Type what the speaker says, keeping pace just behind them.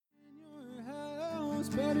It's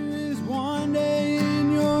better is one day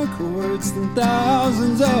in your courts than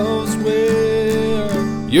thousands elsewhere.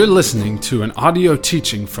 You're listening to an audio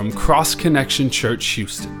teaching from Cross Connection Church,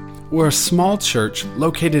 Houston. We're a small church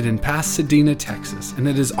located in Pasadena, Texas, and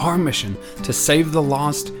it is our mission to save the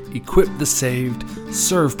lost, equip the saved,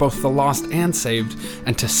 serve both the lost and saved,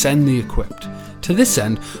 and to send the equipped. To this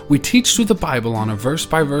end, we teach through the Bible on a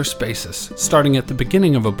verse-by-verse basis, starting at the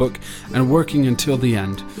beginning of a book and working until the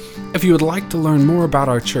end. If you would like to learn more about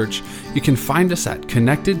our church, you can find us at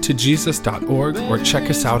connectedtojesus.org or check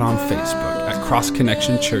us out on Facebook at Cross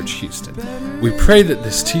Connection Church Houston. We pray that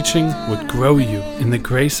this teaching would grow you in the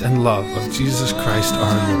grace and love of Jesus Christ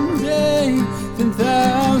our Lord. Than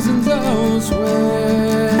thousands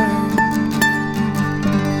elsewhere.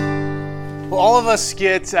 Well, all of us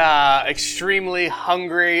get extremely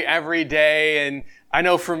hungry every day, and I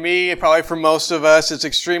know for me, probably for most of us, it's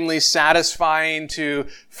extremely satisfying to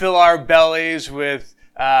fill our bellies with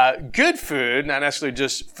good food, not necessarily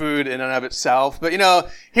just food in and of itself. But,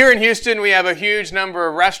 here in Houston, we have a huge number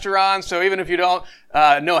of restaurants, so even if you don't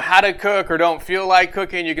know how to cook or don't feel like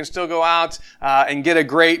cooking, you can still go out and get a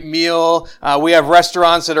great meal. We have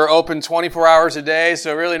restaurants that are open 24 hours a day,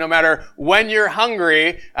 so really no matter when you're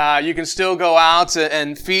hungry, you can still go out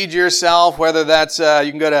and feed yourself, whether that's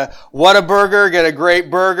you can go to Whataburger, get a great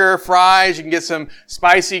burger, fries, you can get some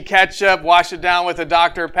spicy ketchup, wash it down with a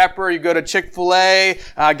Dr. Pepper, you go to Chick-fil-A,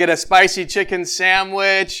 get a spicy chicken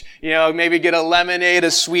sandwich, maybe get a lemonade,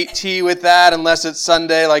 a sweet tea with that, unless it's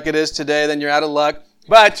Sunday like it is today, then you're out of luck.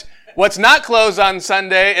 But what's not closed on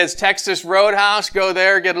Sunday is Texas Roadhouse. Go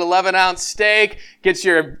there, get an 11-ounce steak, get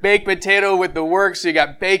your baked potato with the works, so you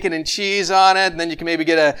got bacon and cheese on it, and then you can maybe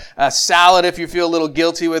get a salad if you feel a little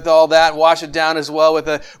guilty with all that. Wash it down as well with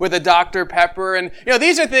a Dr. Pepper. And,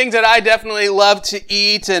 these are things that I definitely love to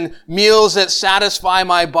eat and meals that satisfy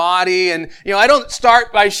my body. And, I don't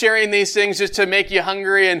start by sharing these things just to make you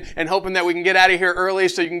hungry and hoping that we can get out of here early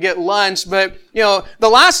so you can get lunch. But, the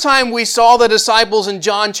last time we saw the disciples in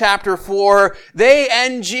John chapter 4, they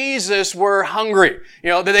and Jesus were hungry.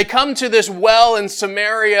 That they come to this well in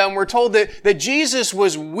Samaria, and we're told that Jesus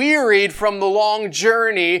was wearied from the long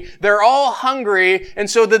journey. They're all hungry, and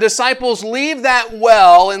so the disciples leave that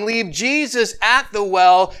well and leave Jesus at the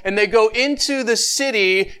well, and they go into the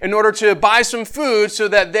city in order to buy some food so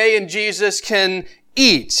that they and Jesus can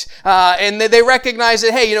eat. And they recognize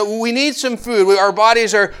that, hey, we need some food. Our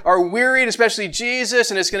bodies are wearied, especially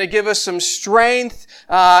Jesus, and it's going to give us some strength.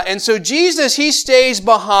 And so Jesus, he stays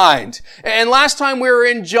behind. And last time we were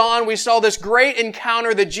in John, we saw this great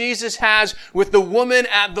encounter that Jesus has with the woman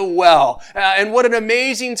at the well. And what an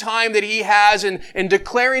amazing time that he has in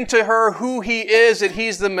declaring to her who he is, that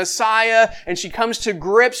he's the Messiah, and she comes to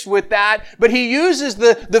grips with that. But he uses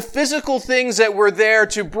the physical things that were there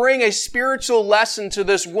to bring a spiritual lesson to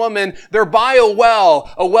this woman. They're by a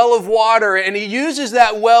well of water, and he uses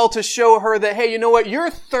that well to show her that, hey, you know what?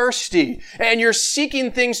 You're thirsty, and you're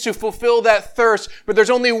seeking things to fulfill that thirst, but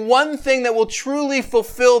there's only one thing that will truly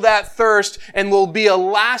fulfill that thirst and will be a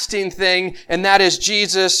lasting thing, and that is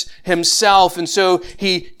Jesus himself. And so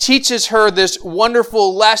he teaches her this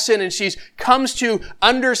wonderful lesson, and she comes to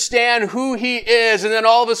understand who he is, and then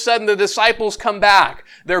all of a sudden the disciples come back.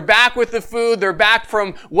 They're back with the food. They're back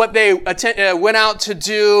from what they went out to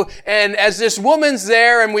do. And as this woman's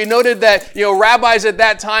there, and we noted that, rabbis at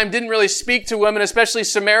that time didn't really speak to women, especially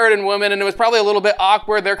Samaritan women, and it was probably a little bit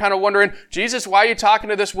awkward. They're kind of wondering, Jesus, why are you talking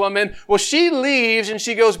to this woman? Well, she leaves and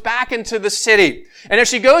she goes back into the city. And as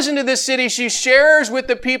she goes into this city, she shares with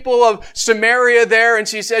the people of Samaria there, and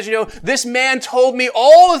she says, this man told me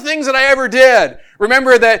all the things that I ever did.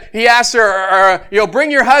 Remember that he asked her,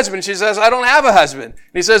 bring your husband. She says, I don't have a husband.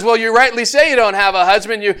 And he says, well, you rightly say you don't have a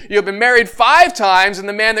husband. You've been married 5 times, and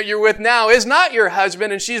the man that you're with now is not your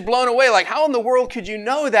husband. And she's blown away, like, how in the world could you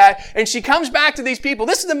know that? And she comes back to these people.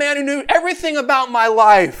 This is the man who knew everything about my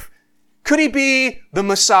life. Could he be the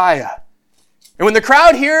Messiah? And when the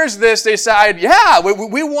crowd hears this, they decide,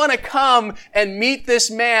 we want to come and meet this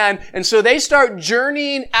man. And so they start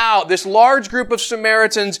journeying out. This large group of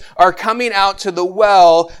Samaritans are coming out to the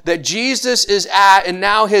well that Jesus is at, and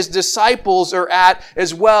now his disciples are at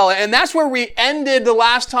as well. And that's where we ended the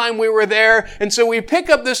last time we were there. And so we pick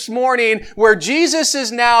up this morning where Jesus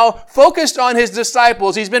is now focused on his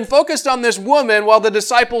disciples. He's been focused on this woman while the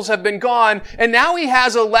disciples have been gone. And now he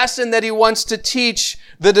has a lesson that he wants to teach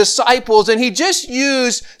the disciples, and he just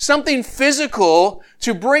used something physical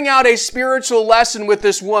to bring out a spiritual lesson with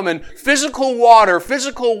this woman. Physical water,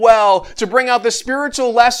 physical well, to bring out the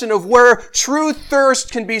spiritual lesson of where true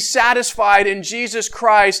thirst can be satisfied in Jesus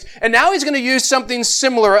Christ. And now he's going to use something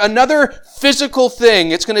similar, another physical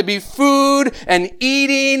thing. It's going to be food and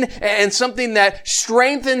eating and something that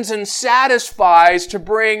strengthens and satisfies to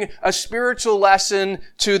bring a spiritual lesson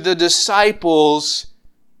to the disciples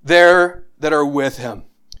there that are with him.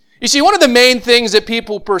 You see, one of the main things that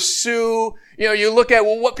people pursue, you look at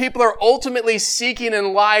what people are ultimately seeking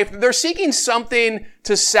in life. They're seeking something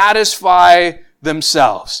to satisfy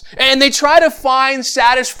themselves. And they try to find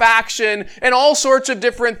satisfaction in all sorts of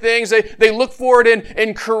different things. They look for it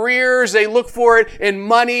in careers, they look for it in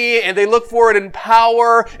money, and they look for it in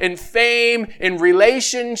power, in fame, in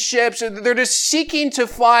relationships. They're just seeking to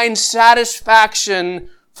find satisfaction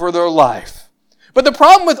for their life. But the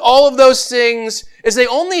problem with all of those things is they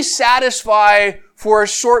only satisfy for a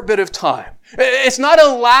short bit of time. It's not a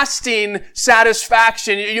lasting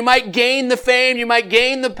satisfaction. You might gain the fame, you might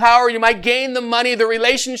gain the power, you might gain the money, the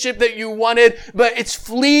relationship that you wanted, but it's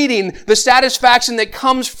fleeting. The satisfaction that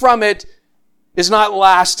comes from it is not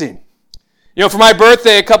lasting. For my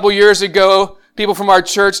birthday a couple years ago, people from our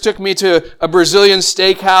church took me to a Brazilian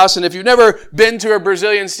steakhouse. And if you've never been to a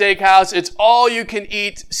Brazilian steakhouse, it's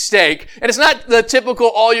all-you-can-eat steak. And it's not the typical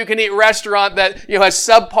all-you-can-eat restaurant that, has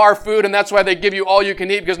subpar food, and that's why they give you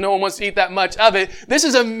all-you-can-eat, because no one wants to eat that much of it. This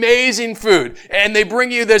is amazing food. And they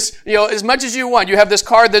bring you this, as much as you want. You have this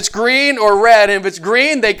card that's green or red. And if it's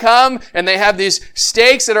green, they come and they have these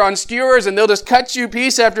steaks that are on skewers, and they'll just cut you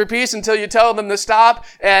piece after piece until you tell them to stop.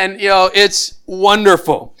 And, it's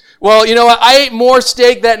wonderful. Well, I ate more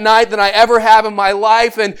steak that night than I ever have in my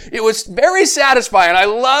life, and it was very satisfying. I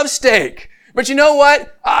love steak. But you know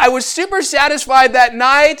what? I was super satisfied that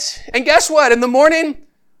night, and guess what? In the morning,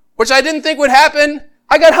 which I didn't think would happen,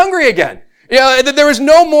 I got hungry again. There was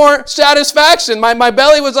no more satisfaction. My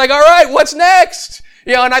belly was like, all right, what's next?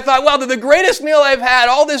 And I thought, well, the greatest meal I've had,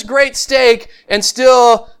 all this great steak, and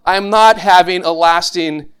still I'm not having a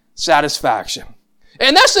lasting satisfaction.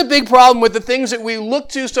 And that's the big problem with the things that we look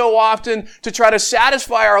to so often to try to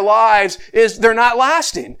satisfy our lives is they're not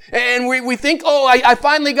lasting. And we think, I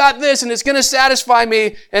finally got this and it's going to satisfy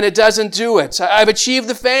me, and it doesn't do it. I've achieved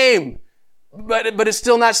the fame, but it's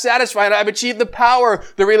still not satisfying. I've achieved the power,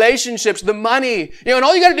 the relationships, the money. And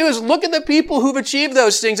all you got to do is look at the people who've achieved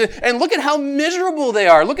those things and look at how miserable they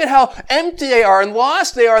are. Look at how empty they are and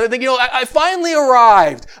lost they are. They think, I finally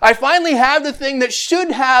arrived. I finally have the thing that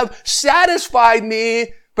should have satisfied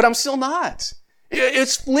me, but I'm still not.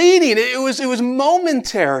 It's fleeting. It was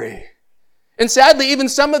momentary. And sadly, even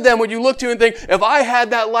some of them, when you look to and think, if I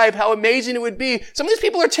had that life, how amazing it would be. Some of these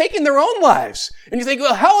people are taking their own lives. And you think,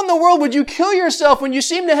 well, how in the world would you kill yourself when you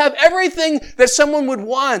seem to have everything that someone would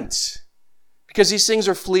want? Because these things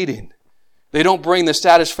are fleeting. They don't bring the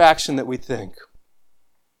satisfaction that we think.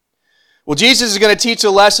 Well, Jesus is going to teach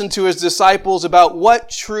a lesson to his disciples about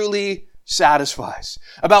what truly satisfies,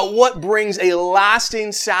 about what brings a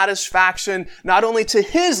lasting satisfaction, not only to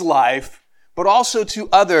his life, but also to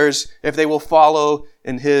others if they will follow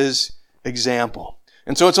in his example.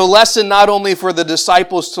 And so it's a lesson not only for the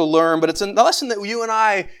disciples to learn, but it's a lesson that you and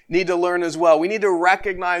I need to learn as well. We need to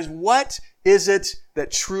recognize what is it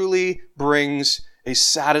that truly brings a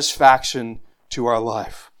satisfaction to our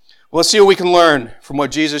life. Well, let's see what we can learn from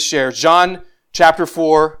what Jesus shares. John chapter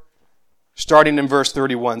 4, starting in verse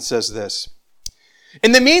 31, says this.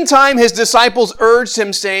 In the meantime, his disciples urged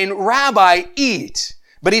him, saying, Rabbi, eat.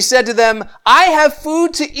 But he said to them, I have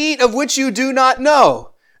food to eat of which you do not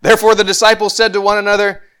know. Therefore the disciples said to one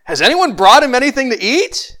another, Has anyone brought him anything to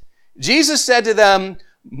eat? Jesus said to them,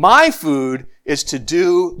 My food is to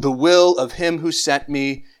do the will of him who sent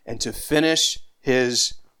me and to finish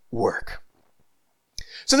his work.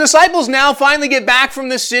 So the disciples now finally get back from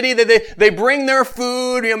the city. They bring their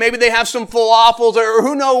food. Maybe they have some falafels or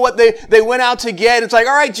who knows what they went out to get. It's like,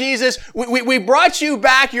 all right, Jesus, we brought you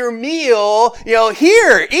back your meal.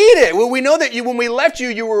 Here, eat it. Well, we know that when we left you,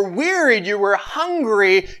 you were wearied. You were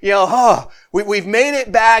hungry. We've made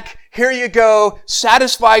it back. Here you go.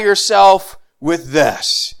 Satisfy yourself with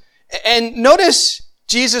this. And notice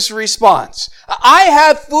Jesus' response. I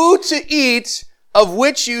have food to eat of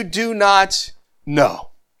which you do not know.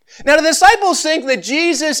 Now, the disciples think that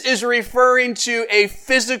Jesus is referring to a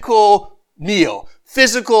physical meal,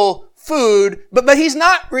 physical food, but he's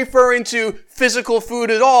not referring to physical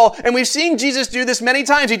food at all. And we've seen Jesus do this many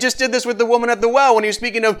times. He just did this with the woman at the well when he was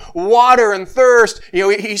speaking of water and thirst.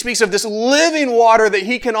 He speaks of this living water that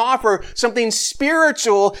he can offer, something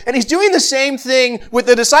spiritual. And he's doing the same thing with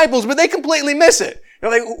the disciples, but they completely miss it.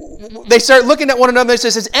 They start looking at one another and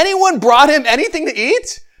says, has anyone brought him anything to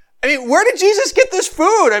eat? I mean, where did Jesus get this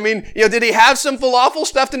food? I mean, did he have some falafel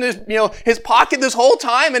stuffed in his pocket this whole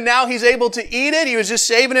time and now he's able to eat it? He was just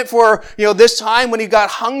saving it for, this time when he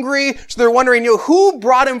got hungry. So they're wondering, who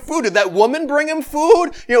brought him food? Did that woman bring him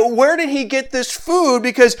food? Where did he get this food?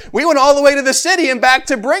 Because we went all the way to the city and back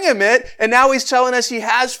to bring him it. And now he's telling us he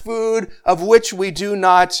has food of which we do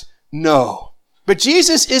not know. But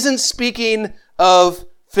Jesus isn't speaking of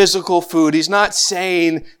physical food. He's not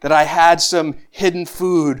saying that I had some hidden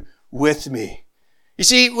food with me. You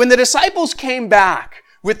see, when the disciples came back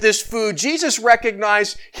with this food, Jesus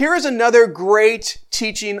recognized here is another great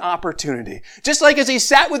teaching opportunity. Just like as he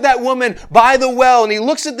sat with that woman by the well and he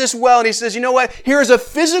looks at this well and he says, you know what? Here is a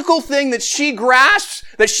physical thing that she grasps,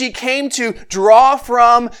 that she came to draw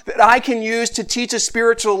from, that I can use to teach a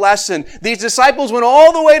spiritual lesson. These disciples went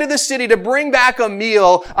all the way to the city to bring back a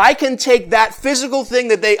meal. I can take that physical thing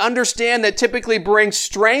that they understand that typically brings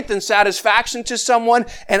strength and satisfaction to someone,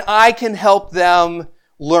 and I can help them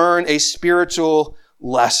learn a spiritual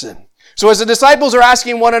lesson. So as the disciples are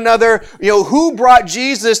asking one another, who brought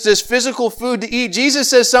Jesus this physical food to eat? Jesus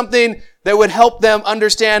says something that would help them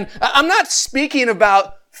understand. I'm not speaking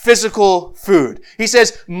about physical food. He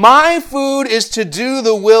says, my food is to do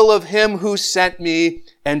the will of him who sent me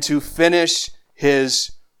and to finish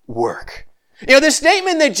his work. The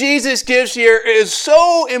statement that Jesus gives here is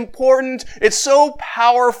so important. It's so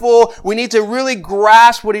powerful. We need to really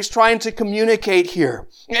grasp what he's trying to communicate here.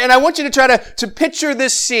 And I want you to try to picture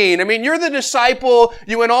this scene. I mean, you're the disciple.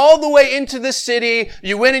 You went all the way into the city.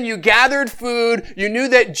 You went and you gathered food. You knew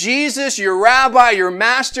that Jesus, your rabbi, your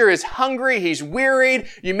master, is hungry. He's wearied.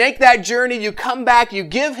 You make that journey. You come back. You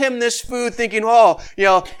give him this food thinking,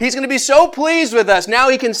 he's going to be so pleased with us. Now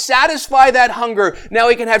he can satisfy that hunger. Now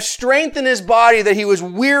he can have strength in his body that he was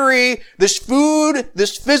weary. This food,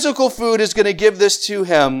 this physical food is going to give this to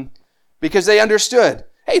him because they understood.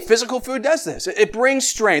 Hey, physical food does this. It brings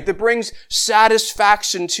strength. It brings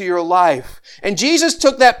satisfaction to your life. And Jesus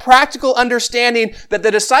took that practical understanding that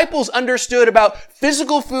the disciples understood about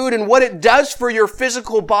physical food and what it does for your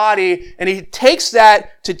physical body, and he takes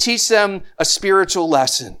that to teach them a spiritual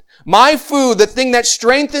lesson. My food, the thing that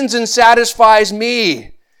strengthens and satisfies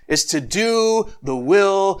me, is to do the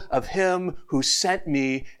will of him who sent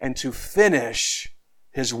me and to finish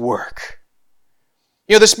his work.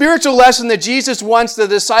 The spiritual lesson that Jesus wants the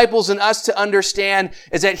disciples and us to understand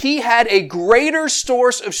is that he had a greater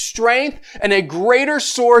source of strength and a greater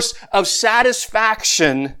source of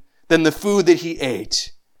satisfaction than the food that he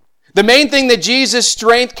ate. The main thing that Jesus'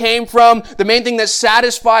 strength came from, the main thing that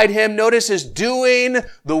satisfied him, notice, is doing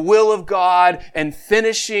the will of God and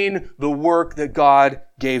finishing the work that God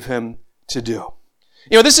gave him to do.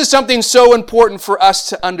 This is something so important for us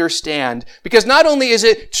to understand, because not only is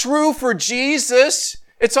it true for Jesus,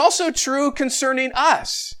 it's also true concerning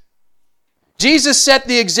us. Jesus set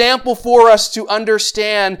the example for us to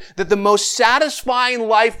understand that the most satisfying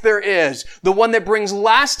life there is, the one that brings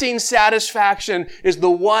lasting satisfaction, is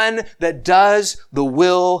the one that does the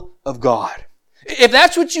will of God. If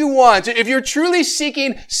that's what you want, if you're truly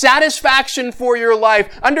seeking satisfaction for your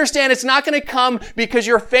life, understand it's not going to come because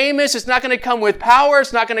you're famous. It's not going to come with power.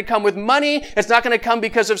 It's not going to come with money. It's not going to come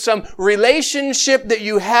because of some relationship that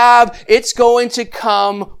you have. It's going to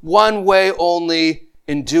come one way only,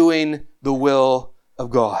 in doing the will of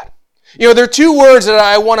God. There are two words that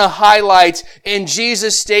I want to highlight in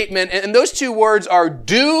Jesus' statement, and those two words are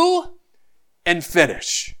do and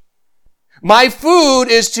finish. My food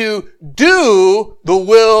is to do the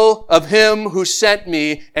will of him who sent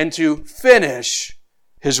me and to finish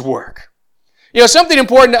his work. Something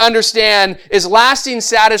important to understand is lasting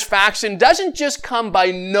satisfaction doesn't just come by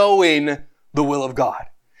knowing the will of God.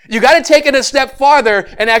 You got to take it a step farther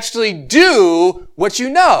and actually do what you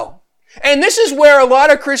know. And this is where a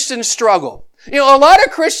lot of Christians struggle. A lot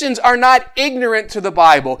of Christians are not ignorant to the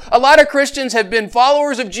Bible. A lot of Christians have been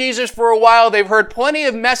followers of Jesus for a while. They've heard plenty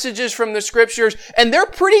of messages from the scriptures, and they're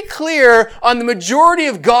pretty clear on the majority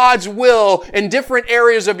of God's will in different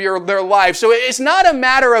areas of their life. So it's not a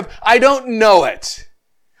matter of, I don't know it.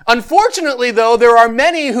 Unfortunately, though, there are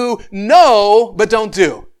many who know but don't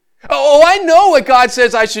do. Oh, I know what God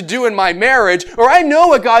says I should do in my marriage, or I know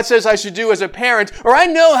what God says I should do as a parent, or I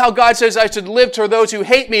know how God says I should live toward those who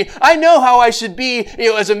hate me. I know how I should be,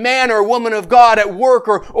 as a man or a woman of God at work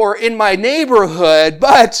or in my neighborhood,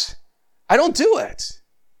 but I don't do it.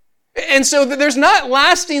 And so there's not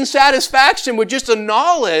lasting satisfaction with just a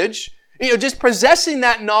knowledge. Just possessing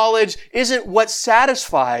that knowledge isn't what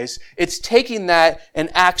satisfies. It's taking that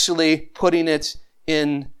and actually putting it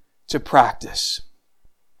into practice.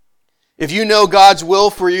 If you know God's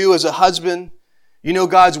will for you as a husband, you know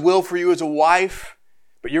God's will for you as a wife,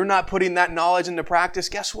 but you're not putting that knowledge into practice,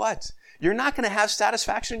 guess what? You're not going to have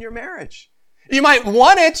satisfaction in your marriage. You might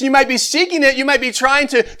want it, you might be seeking it, you might be trying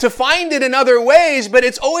to find it in other ways, but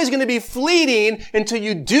it's always going to be fleeting until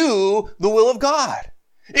you do the will of God.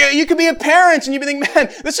 You could be a parent and you think, man,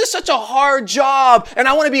 this is such a hard job and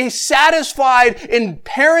I want to be satisfied in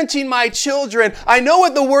parenting my children. I know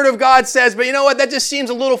what the Word of God says, but you know what? That just seems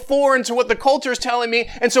a little foreign to what the culture is telling me.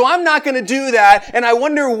 And so I'm not going to do that. And I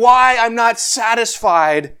wonder why I'm not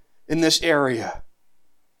satisfied in this area.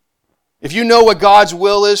 If you know what God's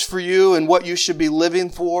will is for you and what you should be living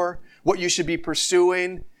for, what you should be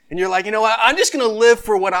pursuing, and you're like, you know what, I'm just going to live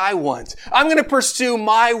for what I want. I'm going to pursue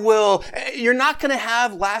my will. You're not going to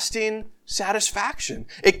have lasting satisfaction.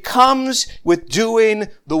 It comes with doing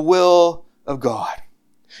the will of God.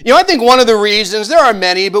 You know, I think one of the reasons, there are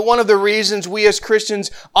many, but one of the reasons we as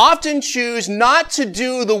Christians often choose not to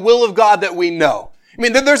do the will of God that we know. I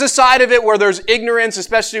mean, there's a side of it where there's ignorance,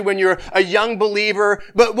 especially when you're a young believer.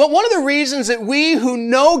 But one of the reasons that we who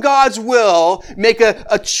know God's will make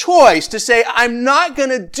a choice to say, I'm not going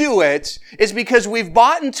to do it, is because we've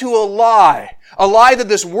bought into a lie. A lie that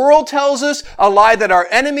this world tells us, a lie that our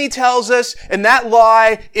enemy tells us, and that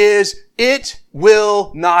lie is, it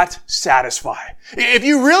will not satisfy. If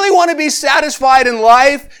you really want to be satisfied in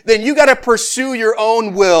life, then you got to pursue your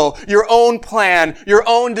own will, your own plan, your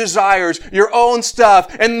own desires, your own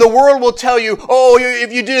stuff. And the world will tell you, oh,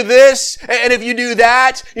 if you do this and if you do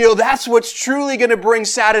that, that's what's truly going to bring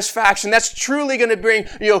satisfaction. That's truly going to bring,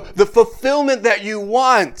 the fulfillment that you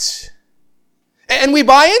want. And we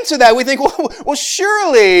buy into that. We think, well,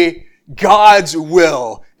 surely God's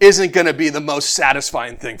will isn't going to be the most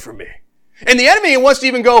satisfying thing for me. And the enemy wants to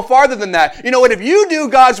even go farther than that. You know what? If you do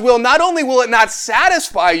God's will, not only will it not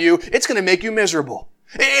satisfy you, it's going to make you miserable.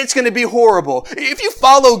 It's going to be horrible. If you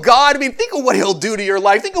follow God, think of what He'll do to your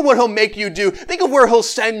life. Think of what He'll make you do. Think of where He'll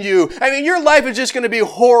send you. Your life is just going to be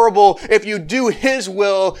horrible if you do His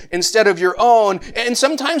will instead of your own. And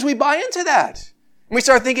sometimes we buy into that. We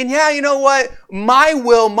start thinking, yeah, you know what? My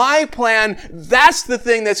will, my plan, that's the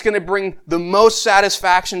thing that's going to bring the most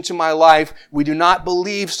satisfaction to my life. We do not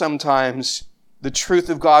believe sometimes the truth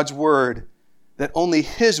of God's Word, that only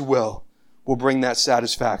His will bring that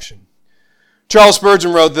satisfaction. Charles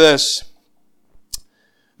Spurgeon wrote this: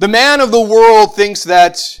 the man of the world thinks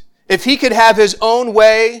that if he could have his own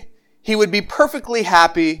way, he would be perfectly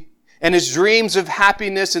happy, and his dreams of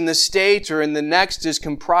happiness in this state or in the next is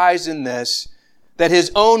comprised in this: that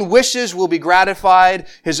his own wishes will be gratified,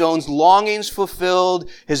 his own longings fulfilled,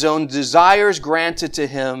 his own desires granted to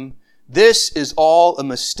him. This is all a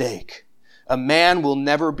mistake. A man will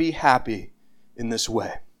never be happy in this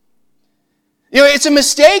way. It's a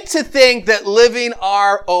mistake to think that living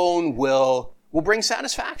our own will bring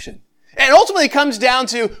satisfaction. And ultimately it comes down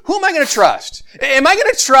to, who am I going to trust? Am I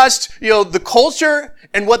going to trust, the culture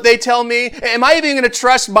and what they tell me? Am I even going to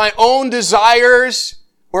trust my own desires?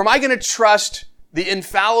 Or am I going to trust the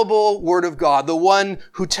infallible Word of God, the one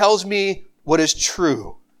who tells me what is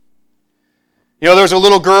true? There was a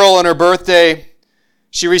little girl on her birthday.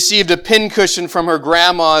 She received a pincushion from her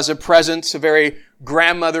grandma as a present, a very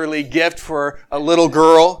grandmotherly gift for a little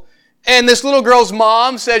girl. And this little girl's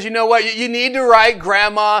mom says, you know what, you need to write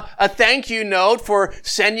Grandma a thank you note for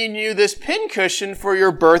sending you this pincushion for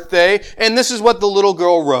your birthday. And this is what the little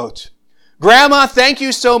girl wrote: Grandma, thank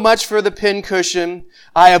you so much for the pincushion.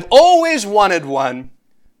 I have always wanted one,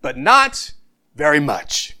 but not very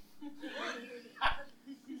much.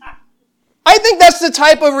 I think that's the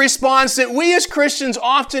type of response that we as Christians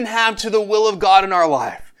often have to the will of God in our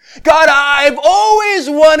life. God, I've always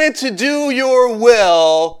wanted to do your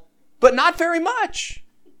will, but not very much.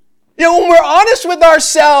 When we're honest with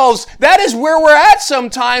ourselves, that is where we're at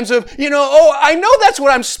sometimes of, I know that's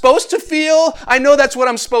what I'm supposed to feel. I know that's what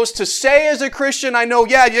I'm supposed to say as a Christian. I know,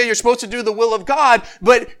 yeah, you're supposed to do the will of God.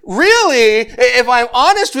 But really, if I'm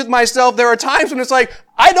honest with myself, there are times when it's like,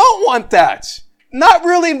 I don't want that. Not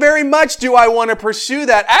really very much do I want to pursue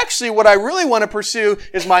that. Actually, what I really want to pursue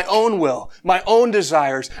is my own will, my own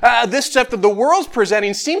desires. This stuff that the world's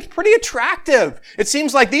presenting seems pretty attractive. It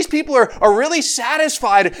seems like these people are really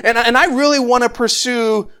satisfied, and I really want to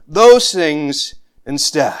pursue those things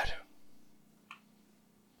instead.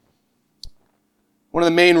 One of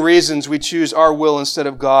the main reasons we choose our will instead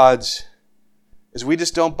of God's is we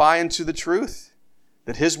just don't buy into the truth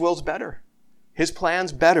that His will's better. His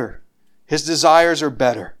plan's better. His desires are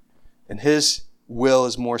better, and His will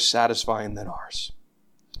is more satisfying than ours.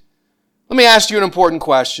 Let me ask you an important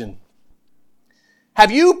question. Have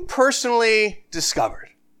you personally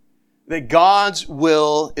discovered that God's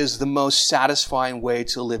will is the most satisfying way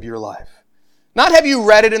to live your life. Not have you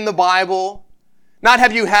read it in the Bible, not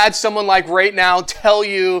have you had someone like right now tell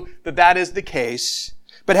you that that is the case,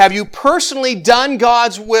 but have you personally done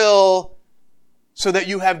God's will so that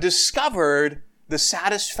you have discovered the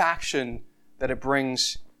satisfaction that it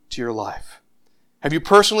brings to your life? Have you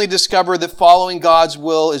personally discovered that following God's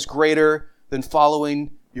will is greater than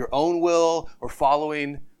following your own will or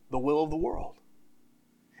following the will of the world?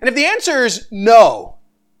 And if the answer is no,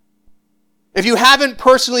 if you haven't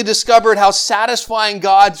personally discovered how satisfying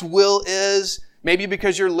God's will is, maybe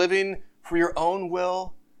because you're living for your own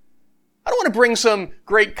will, I don't want to bring some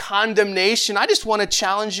great condemnation. I just want to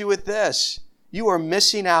challenge you with this. You are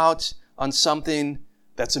missing out on something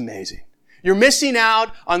that's amazing. You're missing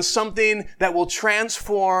out on something that will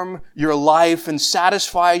transform your life and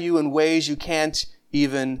satisfy you in ways you can't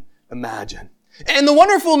even imagine. And the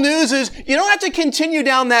wonderful news is you don't have to continue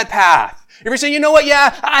down that path. If you're saying, you know what,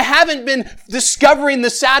 I haven't been discovering the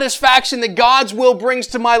satisfaction that God's will brings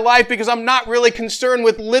to my life because I'm not really concerned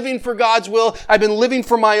with living for God's will. I've been living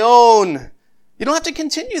for my own. You don't have to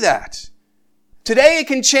continue that. Today it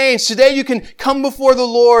can change. Today you can come before the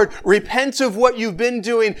Lord, repent of what you've been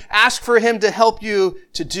doing, ask for Him to help you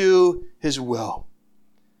to do His will.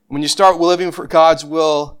 When you start living for God's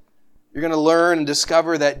will, you're going to learn and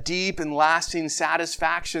discover that deep and lasting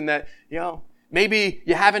satisfaction that, maybe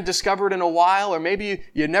you haven't discovered in a while, or maybe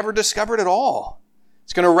you never discovered at all.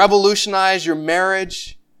 It's going to revolutionize your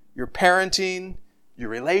marriage, your parenting, your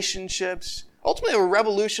relationships. Ultimately, it will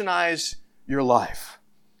revolutionize your life.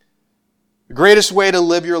 The greatest way to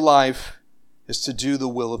live your life is to do the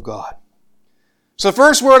will of God. So the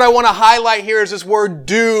first word I want to highlight here is this word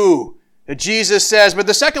do that Jesus says. But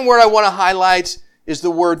the second word I want to highlight is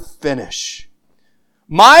the word finish.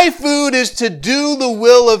 My food is to do the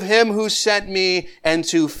will of Him who sent me and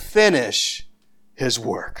to finish His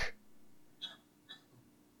work.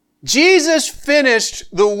 Jesus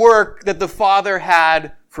finished the work that the Father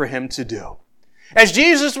had for Him to do. As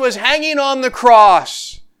Jesus was hanging on the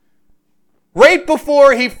cross, right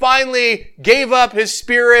before He finally gave up His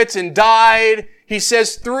spirit and died, He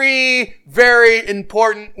says 3 very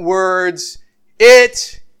important words.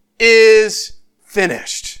 It is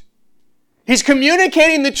finished. He's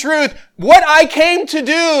communicating the truth. What I came to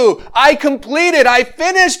do, I completed. I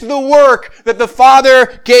finished the work that the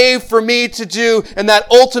Father gave for me to do. And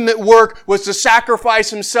that ultimate work was to sacrifice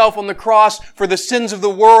Himself on the cross for the sins of the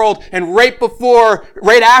world. And right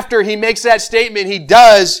after He makes that statement, He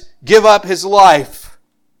does give up His life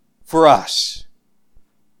for us.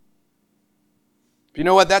 But you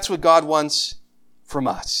know what? That's what God wants from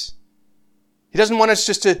us. He doesn't want us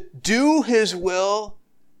just to do His will.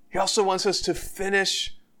 He also wants us to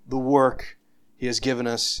finish the work He has given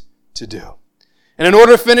us to do. And in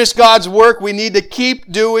order to finish God's work, we need to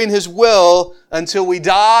keep doing His will until we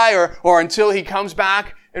die or until He comes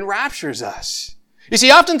back and raptures us. You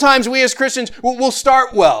see, oftentimes we as Christians, we'll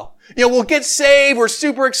start well. We'll get saved. We're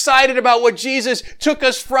super excited about what Jesus took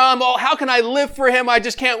us from. Oh, how can I live for Him? I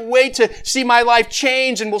just can't wait to see my life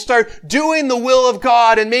change. And we'll start doing the will of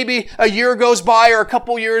God. And maybe a year goes by or a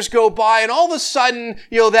couple years go by. And all of a sudden,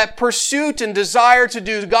 that pursuit and desire to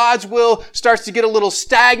do God's will starts to get a little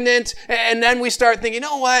stagnant. And then we start thinking, you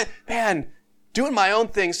know what? Man, doing my own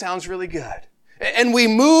thing sounds really good. And we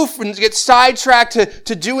move and get sidetracked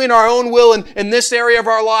to doing our own will in this area of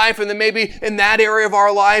our life and then maybe in that area of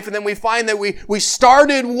our life. And then we find that we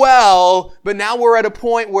started well, but now we're at a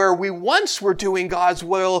point where we once were doing God's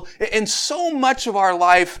will in so much of our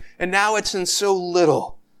life, and now it's in so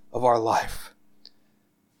little of our life.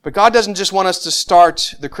 But God doesn't just want us to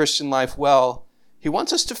start the Christian life well. He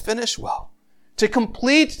wants us to finish well. To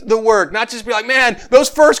complete the work, not just be like, man, those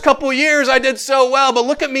first couple years I did so well, but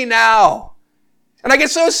look at me now. And I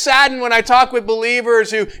get so saddened when I talk with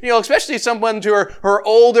believers who, especially someone who are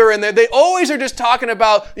older, and they always are just talking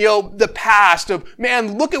about, the past of,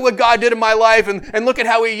 man, look at what God did in my life and look at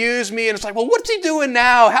how He used me. And it's like, well, what's He doing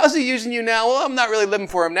now? How's He using you now? Well, I'm not really living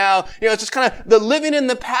for Him now. It's just kind of the living in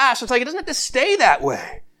the past. It's like, it doesn't have to stay that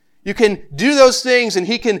way. You can do those things and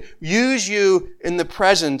He can use you in the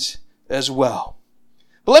present as well.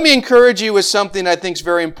 But let me encourage you with something I think is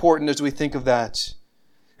very important as we think of that.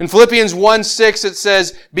 In Philippians 1:6 it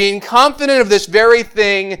says, being confident of this very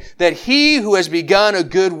thing, that He who has begun a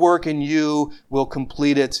good work in you will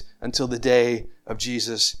complete it until the day of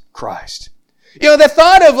Jesus Christ. The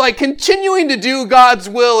thought of continuing to do God's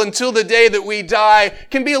will until the day that we die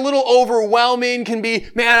can be a little overwhelming, can be,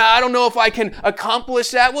 man, I don't know if I can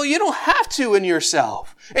accomplish that. Well, you don't have to in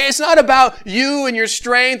yourself. It's not about you and your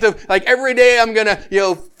strength of every day I'm going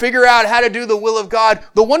to, figure out how to do the will of God.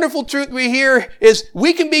 The wonderful truth we hear is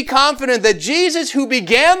we can be confident that Jesus, who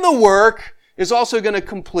began the work, is also going to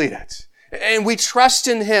complete it. And we trust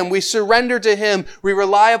in Him. We surrender to Him. We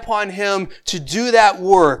rely upon Him to do that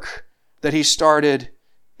work that He started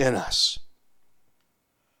in us.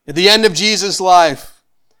 At the end of Jesus' life,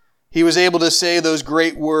 He was able to say those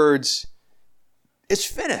great words, "It's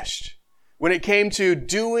finished," when it came to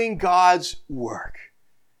doing God's work.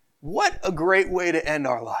 What a great way to end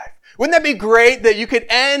our life. Wouldn't that be great that you could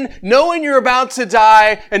end knowing you're about to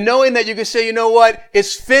die and knowing that you could say, you know what?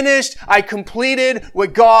 It's finished. I completed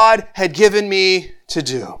what God had given me to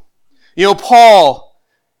do. Paul,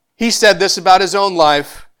 he said this about his own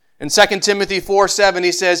life. In 2 Timothy 4:7,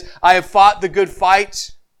 he says, "I have fought the good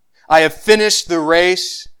fight. I have finished the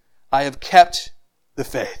race. I have kept the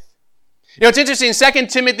faith." It's interesting. 2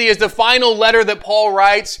 Timothy is the final letter that Paul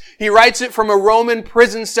writes. He writes it from a Roman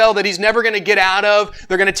prison cell that he's never going to get out of.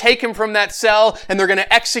 They're going to take him from that cell and they're going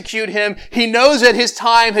to execute him. He knows that his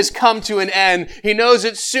time has come to an end. He knows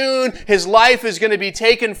that soon his life is going to be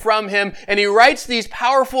taken from him. And he writes these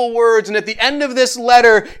powerful words. And at the end of this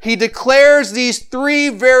letter, he declares these three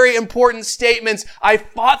very important statements. "I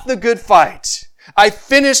fought the good fight. I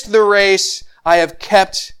finished the race. I have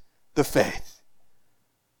kept the faith."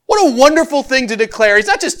 What a wonderful thing to declare. He's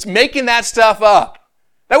not just making that stuff up.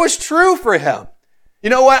 That was true for him. You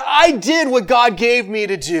know what? I did what God gave me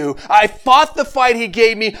to do. I fought the fight He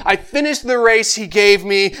gave me. I finished the race He gave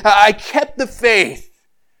me. I kept the faith.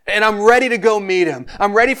 And I'm ready to go meet Him.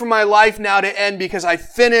 I'm ready for my life now to end because I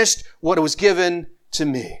finished what was given to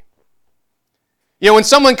me. When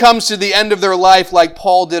someone comes to the end of their life like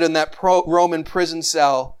Paul did in that Roman prison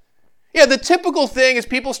cell, the typical thing is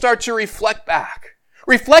people start to reflect back.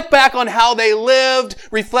 Reflect back on how they lived,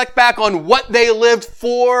 reflect back on what they lived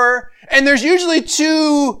for. And there's usually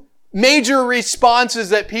two major responses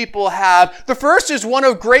that people have. The first is one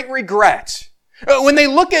of great regret. When they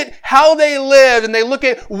look at how they lived and they look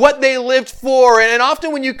at what they lived for, and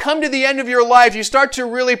often when you come to the end of your life, you start to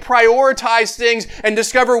really prioritize things and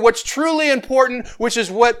discover what's truly important, which is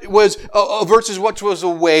what was versus what was a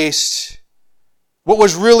waste. What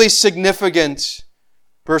was really significant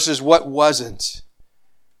versus what wasn't.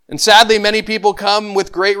 And sadly, many people come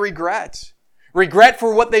with great regret. Regret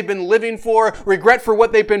for what they've been living for, regret for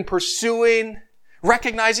what they've been pursuing,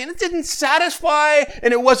 recognizing it didn't satisfy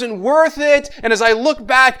and it wasn't worth it. And as I look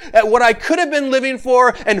back at what I could have been living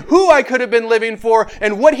for and who I could have been living for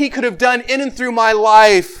and what He could have done in and through my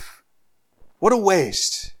life, what a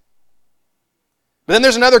waste. But then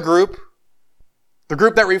there's another group, the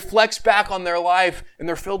group that reflects back on their life and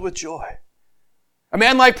they're filled with joy. A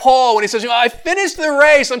man like Paul, when he says, I finished the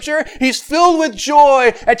race, I'm sure he's filled with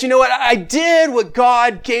joy at, I did what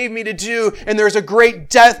God gave me to do. And there's a great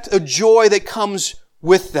depth of joy that comes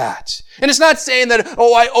with that. And it's not saying that,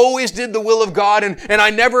 I always did the will of God and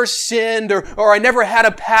I never sinned or I never had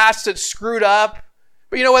a past that screwed up.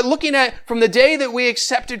 But looking at from the day that we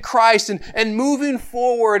accepted Christ and moving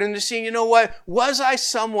forward and just seeing, was I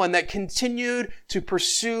someone that continued to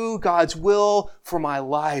pursue God's will for my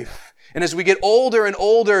life? And as we get older and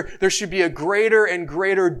older, there should be a greater and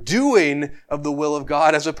greater doing of the will of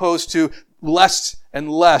God as opposed to less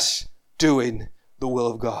and less doing the will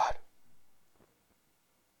of God.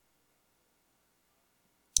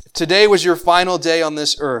 If today was your final day on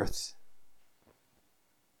this earth,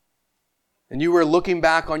 and you were looking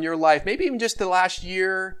back on your life, maybe even just the last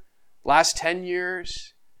year, last 10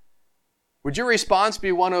 years, would your response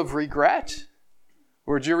be one of regret?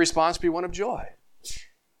 Or would your response be one of joy?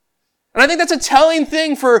 And I think that's a telling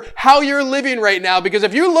thing for how you're living right now, because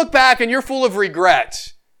if you look back and you're full of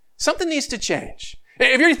regret, something needs to change.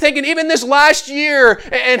 If you're thinking even this last year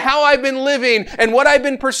and how I've been living and what I've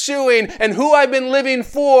been pursuing and who I've been living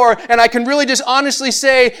for, and I can really just honestly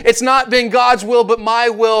say it's not been God's will but my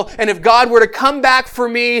will, and if God were to come back for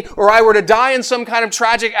me or I were to die in some kind of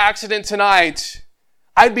tragic accident tonight,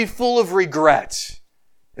 I'd be full of regret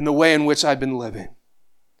in the way in which I've been living.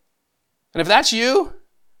 And if that's you,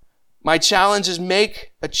 my challenge is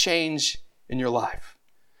make a change in your life.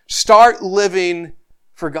 Start living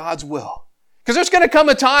for God's will. Because there's going to come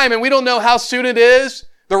a time, and we don't know how soon it is.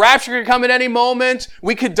 The rapture could come at any moment.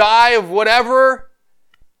 We could die of whatever.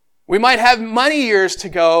 We might have many years to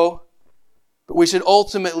go, but we should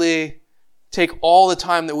ultimately take all the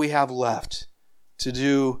time that we have left to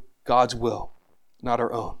do God's will, not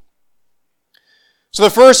our own. So the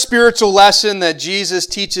first spiritual lesson that Jesus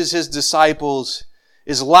teaches his disciples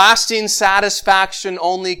is lasting satisfaction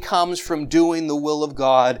only comes from doing the will of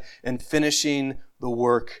God and finishing the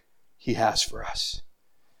work he has for us.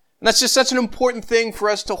 And that's just such an important thing for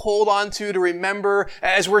us to hold on to remember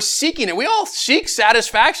as we're seeking it. We all seek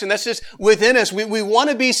satisfaction. That's just within us. We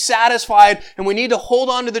want to be satisfied, and we need to hold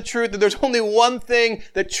on to the truth that there's only one thing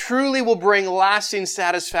that truly will bring lasting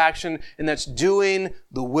satisfaction, and that's doing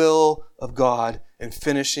the will of God and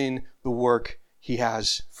finishing the work he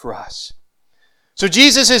has for us. So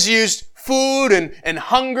Jesus has used food and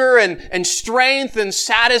hunger and strength and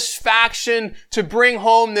satisfaction to bring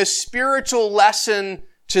home this spiritual lesson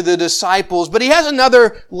to the disciples. But he has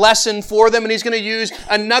another lesson for them, and he's going to use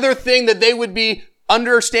another thing that they would be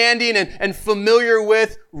understanding and familiar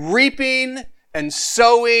with, reaping and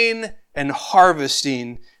sowing and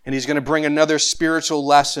harvesting. And he's going to bring another spiritual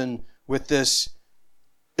lesson with this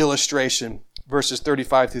illustration. Verses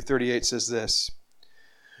 35 through 38 says this.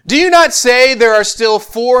 Do you not say there are still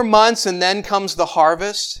 4 months and then comes the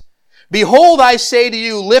harvest? Behold, I say to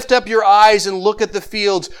you, lift up your eyes and look at the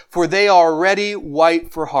fields, for they are already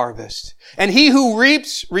white for harvest. And he who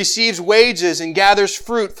reaps receives wages and gathers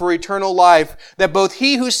fruit for eternal life, that both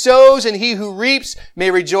he who sows and he who reaps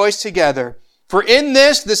may rejoice together. For in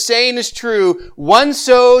this the saying is true, one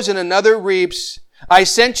sows and another reaps. I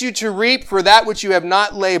sent you to reap for that which you have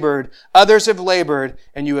not labored. Others have labored,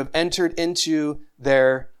 and you have entered into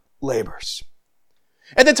their labors.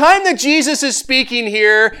 At the time that Jesus is speaking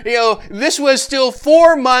here, this was still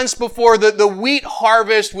 4 months before the wheat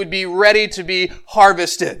harvest would be ready to be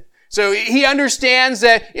harvested. So he understands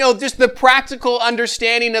that, just the practical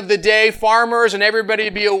understanding of the day, farmers and everybody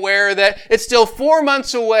be aware that it's still 4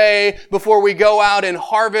 months away before we go out and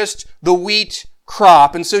harvest the wheat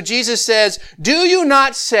crop. And so Jesus says, do you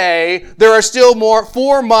not say there are still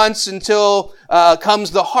 4 months until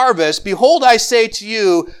comes the harvest? Behold, I say to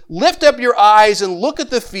you, lift up your eyes and look at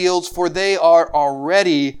the fields, for they are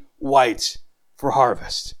already white for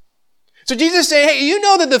harvest. So Jesus is saying, hey, you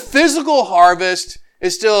know that the physical harvest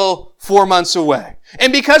is still 4 months away.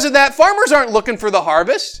 And because of that, farmers aren't looking for the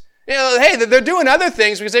harvest. Hey, they're doing other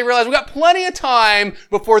things because they realize we've got plenty of time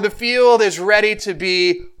before the field is ready to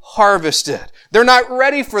be harvested. They're not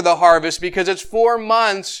ready for the harvest because it's 4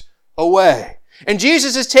 months away. And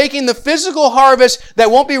Jesus is taking the physical harvest that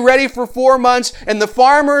won't be ready for 4 months and the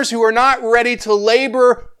farmers who are not ready to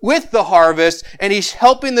labor with the harvest, and he's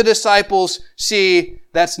helping the disciples see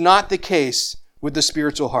that's not the case with the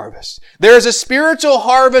spiritual harvest. There is a spiritual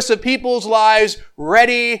harvest of people's lives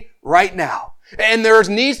ready right now. And there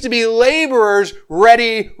needs to be laborers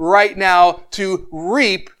ready right now to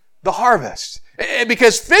reap the harvest.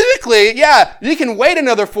 Because physically, you can wait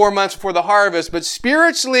another 4 months for the harvest, but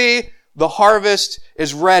spiritually, the harvest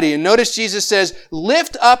is ready. And notice Jesus says,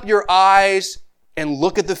 lift up your eyes and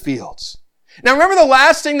look at the fields. Now remember the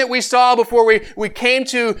last thing that we saw before we came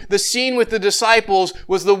to the scene with the disciples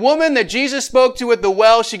was the woman that Jesus spoke to at the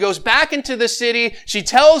well. She goes back into the city. She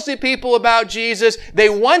tells the people about Jesus. They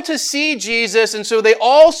want to see Jesus, and so they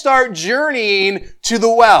all start journeying to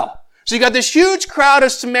the well. So you got this huge crowd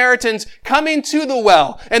of Samaritans coming to the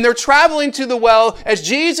well, and they're traveling to the well as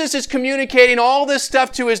Jesus is communicating all this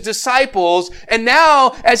stuff to his disciples. And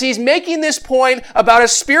now, as he's making this point about a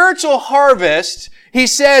spiritual harvest, he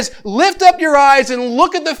says, lift up your eyes and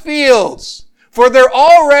look at the fields, for they're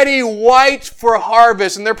already white for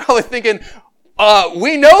harvest. And they're probably thinking,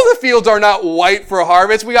 we know the fields are not white for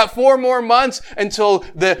harvest. We got 4 more months until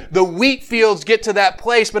the wheat fields get to that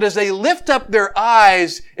place. But as they lift up their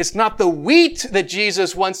eyes, it's not the wheat that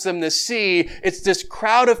Jesus wants them to see. It's this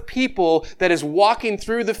crowd of people that is walking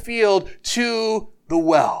through the field to the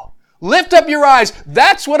well. Lift up your eyes.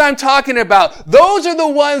 That's what I'm talking about. Those are the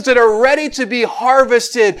ones that are ready to be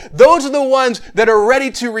harvested. Those are the ones that are ready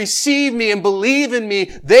to receive me and believe in me.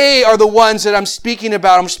 They are the ones that I'm speaking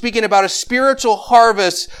about. I'm speaking about a spiritual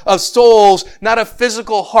harvest of souls, not a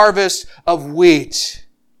physical harvest of wheat.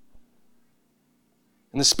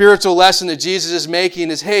 And the spiritual lesson that Jesus is making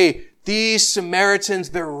is, hey, these Samaritans,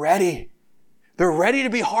 they're ready. They're ready to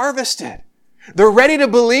be harvested. They're ready to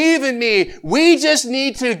believe in me. We just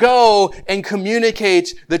need to go and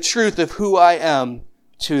communicate the truth of who I am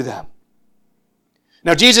to them.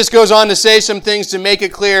 Now, Jesus goes on to say some things to make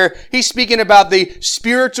it clear. He's speaking about the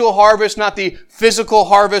spiritual harvest, not the physical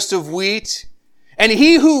harvest of wheat. And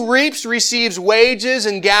he who reaps receives wages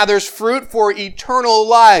and gathers fruit for eternal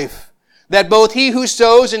life, that both he who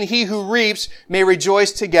sows and he who reaps may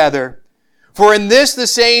rejoice together. For in this the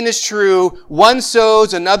saying is true, one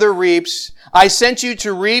sows, another reaps. I sent you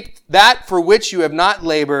to reap that for which you have not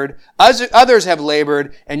labored. Others have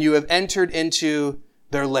labored, and you have entered into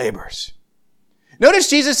their labors. Notice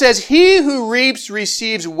Jesus says, he who reaps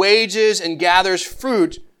receives wages and gathers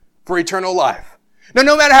fruit for eternal life. Now,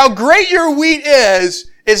 no matter how great your wheat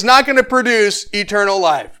is, it's not going to produce eternal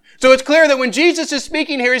life. So it's clear that when Jesus is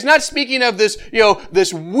speaking here, he's not speaking of this,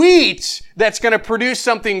 this wheat that's going to produce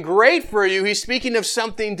something great for you. He's speaking of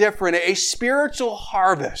something different, a spiritual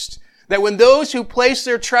harvest. That when those who place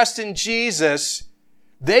their trust in Jesus,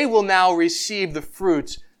 they will now receive the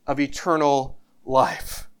fruits of eternal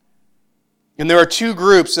life. And there are two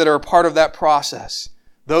groups that are a part of that process.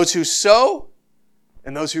 Those who sow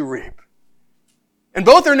and those who reap. And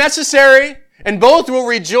both are necessary. And both will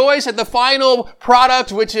rejoice at the final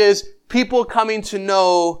product, which is people coming to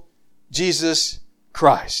know Jesus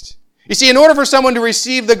Christ. You see, in order for someone to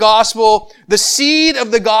receive the gospel, the seed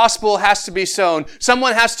of the gospel has to be sown.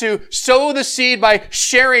 Someone has to sow the seed by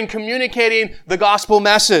sharing, communicating the gospel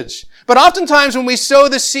message. But oftentimes when we sow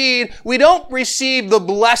the seed, we don't receive the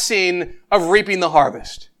blessing of reaping the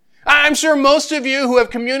harvest. I'm sure most of you who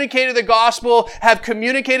have communicated the gospel have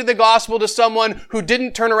communicated the gospel to someone who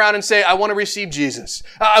didn't turn around and say, I want to receive Jesus.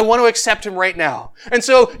 I want to accept him right now. And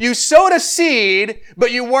so you sowed a seed,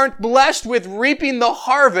 but you weren't blessed with reaping the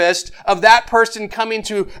harvest of that person coming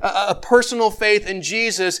to a personal faith in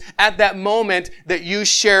Jesus at that moment that you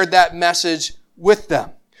shared that message with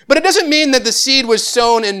them. But it doesn't mean that the seed was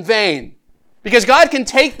sown in vain. Because God can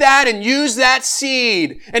take that and use that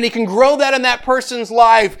seed, and He can grow that in that person's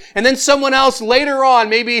life, and then someone else later on,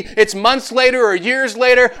 maybe it's months later or years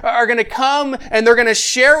later, are going to come and they're going to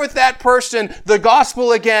share with that person the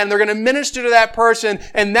gospel again. They're going to minister to that person,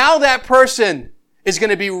 and now that person is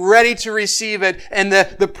going to be ready to receive it, and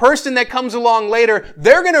the person that comes along later,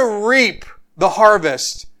 they're going to reap the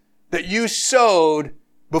harvest that you sowed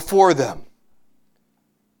before them.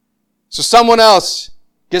 So someone else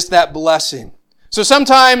gets that blessing. So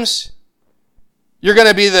sometimes you're going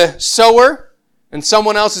to be the sower and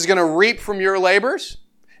someone else is going to reap from your labors.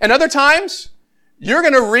 And other times you're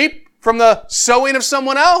going to reap from the sowing of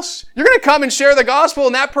someone else. You're going to come and share the gospel,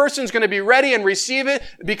 and that person's going to be ready and receive it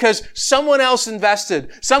because someone else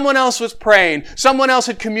invested. Someone else was praying. Someone else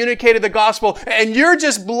had communicated the gospel, and you're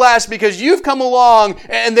just blessed because you've come along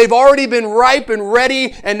and they've already been ripe and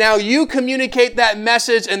ready, and now you communicate that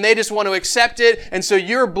message and they just want to accept it, and so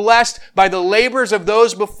you're blessed by the labors of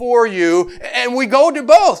those before you. And we go to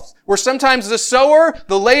both. We're sometimes the sower,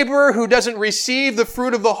 the laborer who doesn't receive the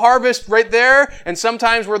fruit of the harvest right there, and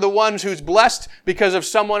sometimes we're the ones who's blessed because of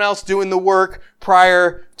someone else doing the work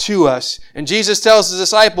prior to us. And Jesus tells his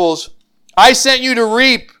disciples, I sent you to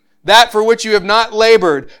reap that for which you have not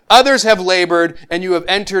labored. Others have labored, and you have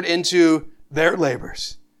entered into their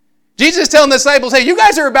labors. Jesus is telling the disciples, hey, you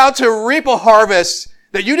guys are about to reap a harvest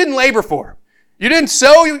that you didn't labor for. You didn't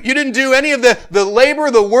sow, you didn't do any of the labor,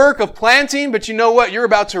 the work of planting, but you know what? You're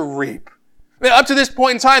about to reap. Up to this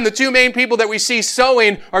point in time, the two main people that we see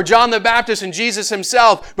sowing are John the Baptist and Jesus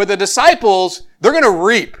himself. But the disciples, they're going to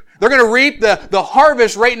reap. They're going to reap the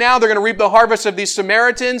harvest right now. They're going to reap the harvest of these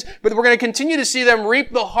Samaritans. But we're going to continue to see them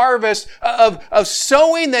reap the harvest of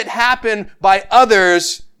sowing that happened by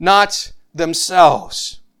others, not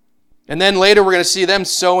themselves. And then later we're going to see them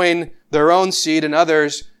sowing their own seed and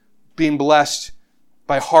others being blessed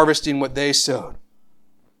by harvesting what they sowed.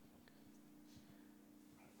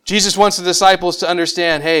 Jesus wants the disciples to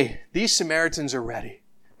understand, hey, these Samaritans are ready.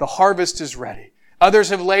 The harvest is ready. Others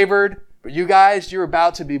have labored, but you guys, you're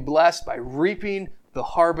about to be blessed by reaping the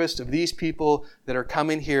harvest of these people that are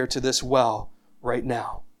coming here to this well right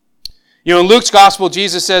now. You know, in Luke's gospel,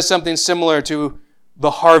 Jesus says something similar to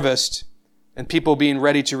the harvest and people being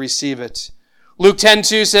ready to receive it. Luke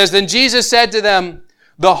 10:2 says, Then Jesus said to them,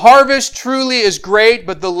 The harvest truly is great,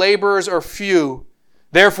 but the laborers are few.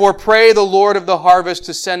 Therefore pray the Lord of the harvest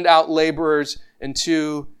to send out laborers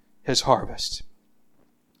into his harvest.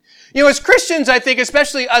 You know, as Christians, I think,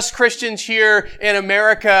 especially us Christians here in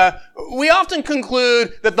America, we often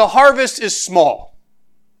conclude that the harvest is small.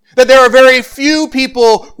 That there are very few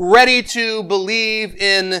people ready to believe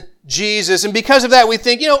in Jesus. And because of that, we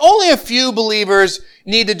think, only a few believers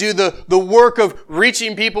need to do the work of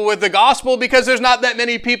reaching people with the gospel because there's not that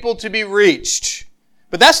many people to be reached.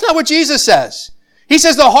 But that's not what Jesus says. He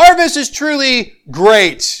says the harvest is truly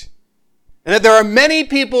great and that there are many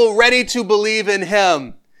people ready to believe in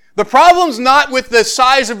Him. The problem's not with the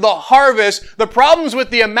size of the harvest. The problem's with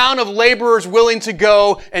the amount of laborers willing to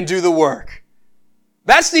go and do the work.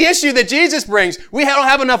 That's the issue that Jesus brings. We don't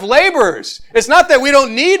have enough laborers. It's not that we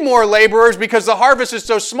don't need more laborers because the harvest is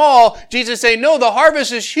so small. Jesus is saying, no, the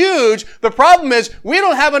harvest is huge. The problem is we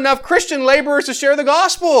don't have enough Christian laborers to share the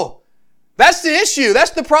gospel. That's the issue. That's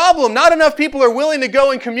the problem. Not enough people are willing to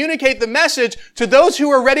go and communicate the message to those who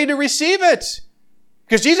are ready to receive it.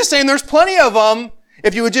 Because Jesus is saying there's plenty of them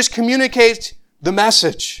if you would just communicate the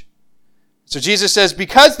message. So Jesus says,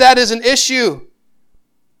 because that is an issue,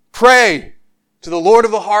 pray to the Lord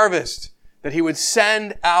of the harvest that He would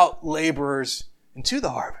send out laborers into the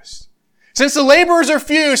harvest. Since the laborers are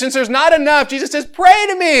few, since there's not enough, Jesus says, pray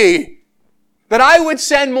to me that I would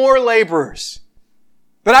send more laborers,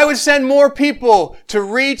 that I would send more people to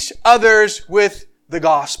reach others with the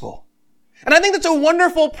gospel. And I think that's a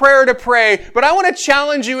wonderful prayer to pray, but I want to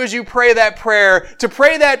challenge you as you pray that prayer, to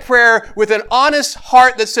pray that prayer with an honest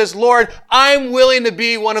heart that says, Lord, I'm willing to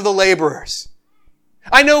be one of the laborers.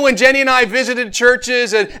 I know when Jenny and I visited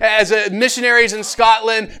churches as missionaries in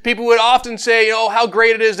Scotland, people would often say, how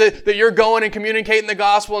great it is that you're going and communicating the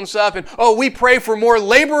gospel and stuff, and we pray for more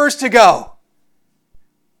laborers to go.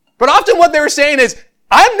 But often what they were saying is,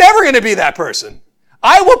 I'm never going to be that person.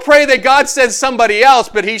 I will pray that God sends somebody else,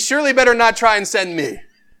 but He surely better not try and send me.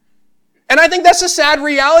 And I think that's a sad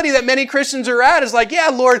reality that many Christians are at, is like, yeah,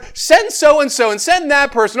 Lord, send so-and-so and send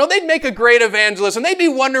that person. Oh, they'd make a great evangelist and they'd be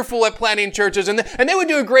wonderful at planting churches and they would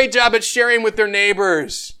do a great job at sharing with their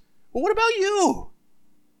neighbors. Well, what about you?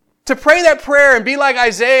 To pray that prayer and be like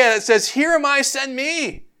Isaiah that says, here am I, send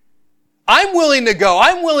me. I'm willing to go.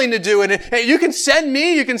 I'm willing to do it. And you can send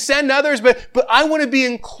me, you can send others, but I want to be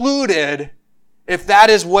included if that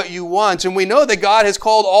is what you want. And we know that God has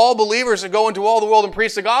called all believers to go into all the world and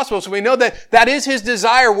preach the gospel. So we know that that is His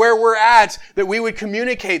desire where we're at, that we would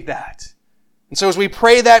communicate that. And so as we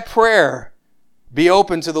pray that prayer, be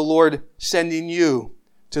open to the Lord sending you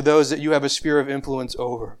to those that you have a sphere of influence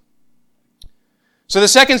over. So the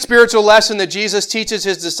second spiritual lesson that Jesus teaches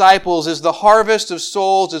His disciples is the harvest of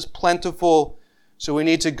souls is plentiful, so we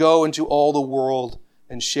need to go into all the world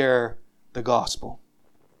and share the gospel.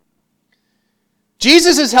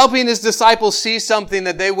 Jesus is helping His disciples see something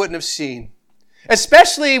that they wouldn't have seen,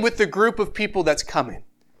 especially with the group of people that's coming.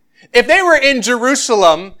 If they were in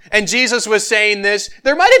Jerusalem and Jesus was saying this,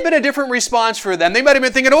 there might have been a different response for them. They might have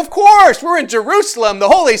been thinking, of course, we're in Jerusalem, the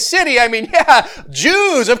holy city. I mean, yeah,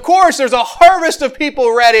 Jews, of course, there's a harvest of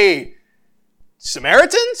people ready.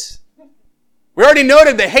 Samaritans? We already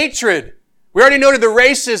noted the hatred. We already noted the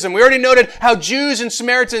racism. We already noted how Jews and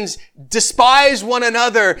Samaritans despise one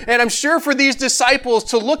another. And I'm sure for these disciples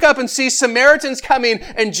to look up and see Samaritans coming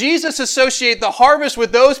and Jesus associate the harvest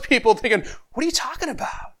with those people thinking, what are you talking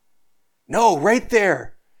about? No, right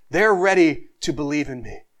there. They're ready to believe in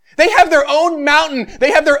me. They have their own mountain.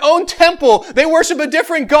 They have their own temple. They worship a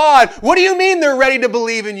different God. What do you mean they're ready to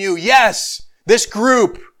believe in you? Yes, this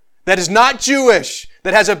group that is not Jewish,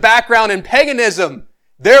 that has a background in paganism,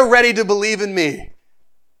 they're ready to believe in me.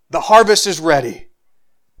 The harvest is ready.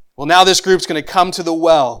 Well, now this group's going to come to the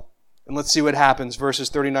well. And let's see what happens, verses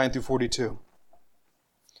 39 through 42.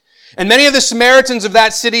 And many of the Samaritans of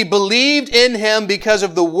that city believed in Him because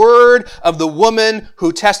of the word of the woman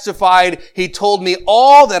who testified, He told me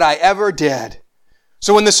all that I ever did.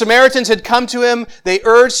 So when the Samaritans had come to Him, they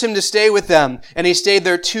urged Him to stay with them, and He stayed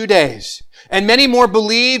there 2 days. And many more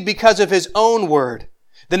believed because of His own word.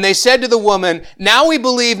 Then they said to the woman, now we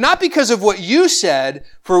believe not because of what you said,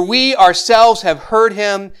 for we ourselves have heard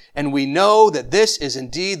Him, and we know that this is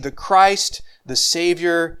indeed the Christ, the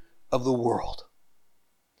Savior of the world.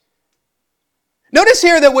 Notice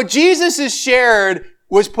here that what Jesus has shared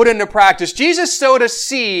was put into practice. Jesus sowed a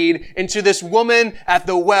seed into this woman at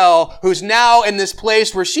the well, who's now in this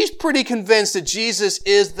place where she's pretty convinced that Jesus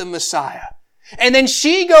is the Messiah. And then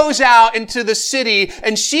she goes out into the city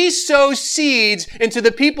and she sows seeds into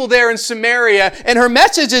the people there in Samaria. And her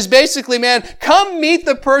message is basically, man, come meet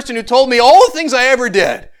the person who told me all the things I ever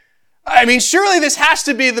did. I mean, surely this has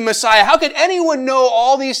to be the Messiah. How could anyone know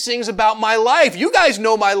all these things about my life? You guys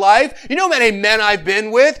know my life. You know how many men I've been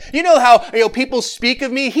with. You know how, people speak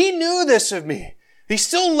of me. He knew this of me. He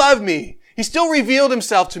still loved me. He still revealed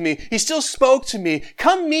Himself to me. He still spoke to me.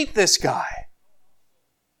 Come meet this guy.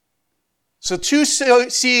 So 2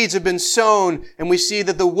 seeds have been sown, and we see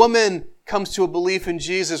that the woman comes to a belief in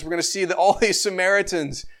Jesus. We're going to see that all these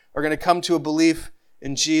Samaritans are going to come to a belief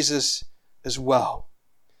in Jesus as well.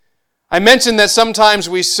 I mentioned that sometimes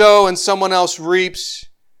we sow and someone else reaps.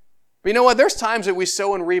 But you know what? There's times that we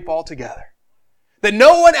sow and reap all together. that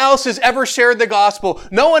no one else has ever shared the gospel.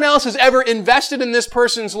 No one else has ever invested in this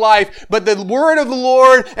person's life, but the word of the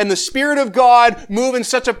Lord and the Spirit of God move in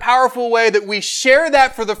such a powerful way that we share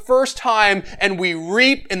that for the first time and we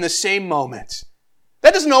reap in the same moment.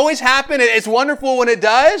 That doesn't always happen. It's wonderful when it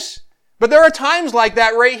does, but there are times like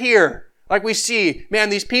that right here. Like we see, man,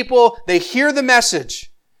 these people, they hear the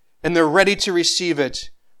message and they're ready to receive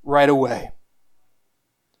it right away.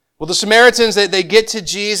 Well, the Samaritans, they get to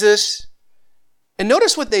Jesus. And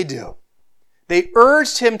notice what they do. They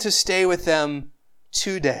urged him to stay with them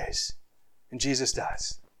 2 days. And Jesus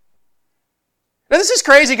does. Now this is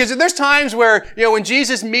crazy because there's times where, when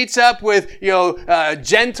Jesus meets up with,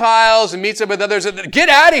 Gentiles and meets up with others, get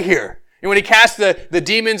out of here. And when he casts the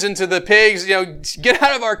demons into the pigs, get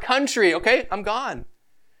out of our country. Okay, I'm gone.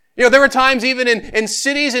 There were times even in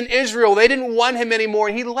cities in Israel, they didn't want him anymore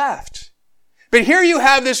and he left. But here you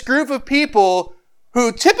have this group of people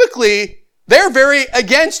who typically they're very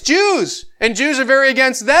against Jews, and Jews are very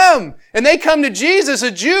against them. And they come to Jesus,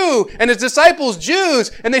 a Jew, and his disciples,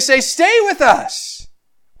 Jews, and they say, stay with us.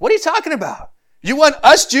 What are you talking about? You want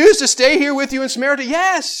us Jews to stay here with you in Samaria?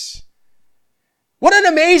 Yes. What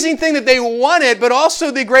an amazing thing that they wanted, but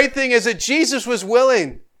also the great thing is that Jesus was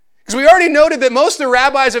willing. Because we already noted that most of the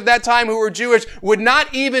rabbis of that time who were Jewish would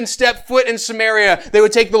not even step foot in Samaria. They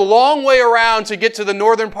would take the long way around to get to the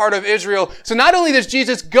northern part of Israel. So not only does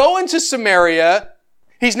Jesus go into Samaria,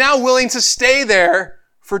 he's now willing to stay there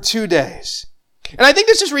for 2 days. And I think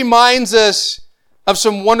this just reminds us of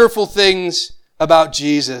some wonderful things about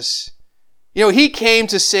Jesus. He came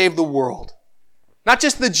to save the world. Not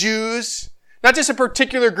just the Jews, not just a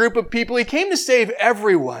particular group of people. He came to save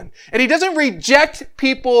everyone. And he doesn't reject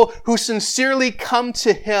people who sincerely come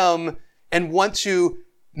to him and want to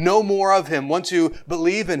know more of him, want to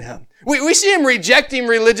believe in him. We see him rejecting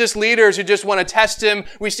religious leaders who just want to test him.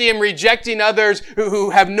 We see him rejecting others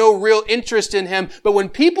who have no real interest in him. But when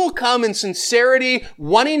people come in sincerity,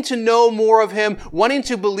 wanting to know more of him, wanting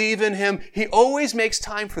to believe in him, he always makes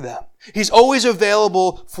time for them. He's always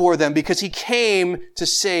available for them because he came to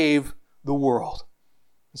save the world.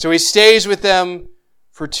 So he stays with them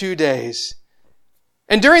for 2 days.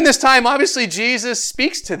 And during this time, obviously, Jesus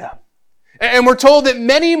speaks to them. And we're told that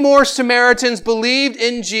many more Samaritans believed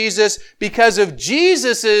in Jesus because of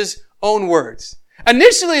Jesus' own words.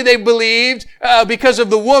 Initially, they believed because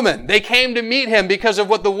of the woman. They came to meet him because of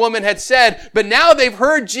what the woman had said. But now they've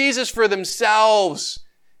heard Jesus for themselves.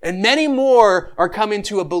 And many more are coming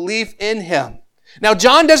to a belief in him. Now,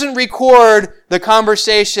 John doesn't record the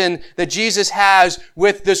conversation that Jesus has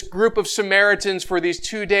with this group of Samaritans for these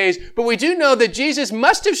 2 days, but we do know that Jesus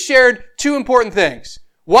must have shared 2 important things.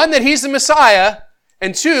 1, that he's the Messiah,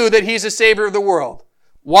 and 2, that he's the Savior of the world.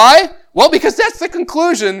 Why? Well, because that's the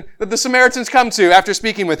conclusion that the Samaritans come to after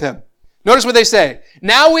speaking with him. Notice what they say.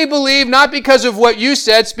 Now we believe not because of what you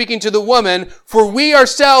said, speaking to the woman, for we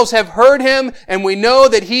ourselves have heard him, and we know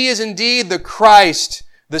that he is indeed the Christ,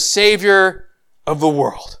 the Savior of the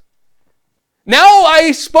world. Now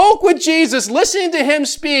I spoke with Jesus, listening to him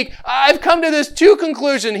speak. I've come to this 2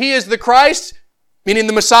 conclusion. He is the Christ, meaning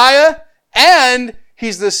the Messiah, and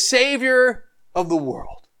he's the Savior of the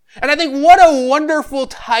world. And I think what a wonderful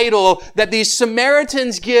title that these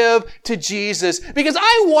Samaritans give to Jesus. Because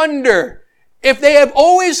I wonder if they have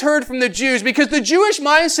always heard from the Jews, because the Jewish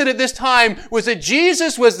mindset at this time was that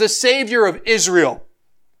Jesus was the Savior of Israel.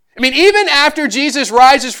 Even after Jesus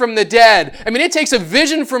rises from the dead, it takes a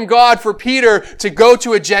vision from God for Peter to go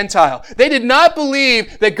to a Gentile. They did not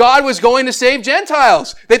believe that God was going to save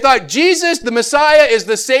Gentiles. They thought Jesus, the Messiah, is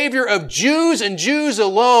the Savior of Jews and Jews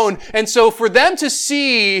alone. And so for them to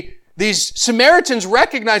see these Samaritans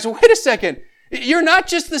recognize, wait a second, you're not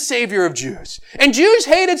just the Savior of Jews. And Jews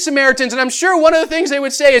hated Samaritans, and I'm sure one of the things they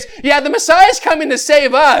would say is, yeah, the Messiah's coming to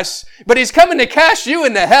save us, but he's coming to cast you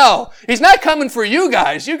into hell. He's not coming for you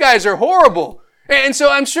guys. You guys are horrible. And so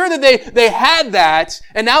I'm sure that they had that,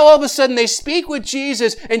 and now all of a sudden they speak with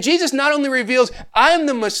Jesus, and Jesus not only reveals, I'm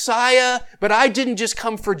the Messiah, but I didn't just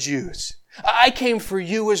come for Jews. I came for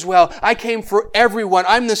you as well. I came for everyone.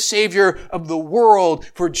 I'm the Savior of the world,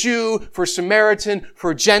 for Jew, for Samaritan,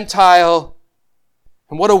 for Gentile.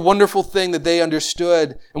 And what a wonderful thing that they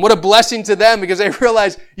understood. And what a blessing to them because they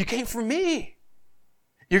realized, you came for me.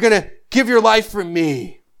 You're going to give your life for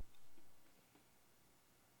me.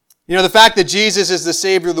 The fact that Jesus is the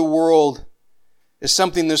Savior of the world is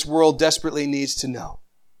something this world desperately needs to know.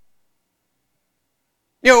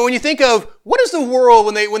 When you think of what is the world,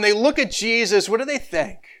 when they look at Jesus, what do they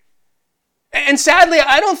think? And sadly,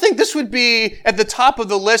 I don't think this would be at the top of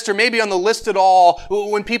the list or maybe on the list at all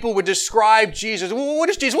when people would describe Jesus. What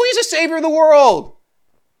is Jesus? Well, he's the Savior of the world.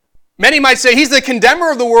 Many might say he's the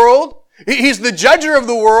condemner of the world. He's the judger of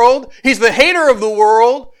the world. He's the hater of the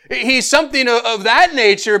world. He's something of that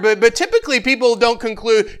nature, but typically people don't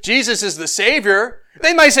conclude Jesus is the Savior.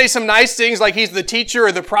 They might say some nice things like he's the teacher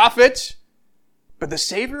or the prophet, but the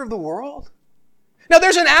Savior of the world? Now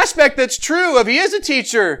there's an aspect that's true of he is a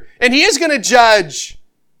teacher and he is going to judge.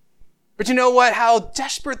 But you know what? How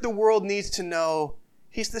desperate the world needs to know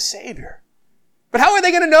he's the Savior. But how are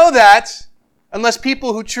they going to know that unless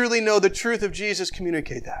people who truly know the truth of Jesus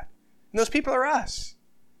communicate that? And those people are us.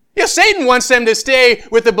 You know, Satan wants them to stay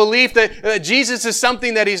with the belief that Jesus is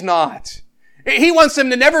something that he's not. He wants them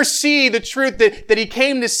to never see the truth that he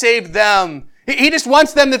came to save them. He just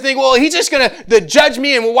wants them to think, well, he's just going to judge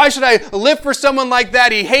me, and why should I live for someone like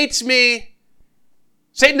that? He hates me.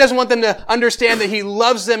 Satan doesn't want them to understand that he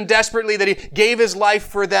loves them desperately, that he gave his life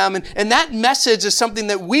for them. And that message is something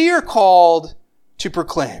that we are called to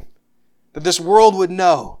proclaim, that this world would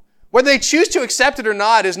know. Whether they choose to accept it or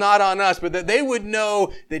not is not on us, but that they would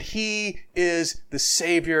know that he is the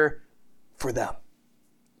Savior for them,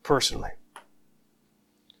 personally.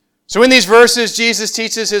 So in these verses, Jesus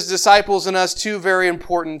teaches his disciples and us two very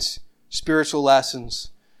important spiritual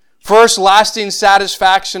lessons. First, lasting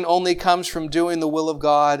satisfaction only comes from doing the will of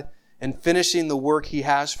God and finishing the work he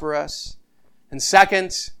has for us. And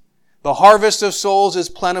second, the harvest of souls is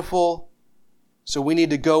plentiful, so we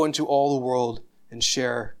need to go into all the world and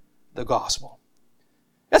share the gospel.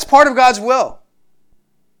 That's part of God's will.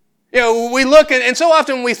 You know, we look and so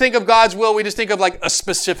often when we think of God's will, we just think of like a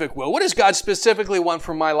specific will. What does God specifically want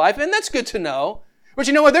from my life? And that's good to know. But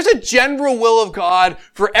you know what? There's a general will of God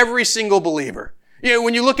for every single believer. You know,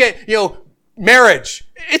 when you look at, marriage,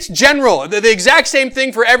 it's general. The exact same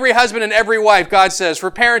thing for every husband and every wife, God says.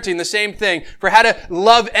 For parenting, the same thing. For how to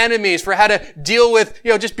love enemies, for how to deal with,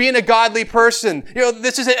 just being a godly person.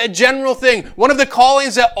 This is a general thing. One of the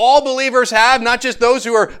callings that all believers have, not just those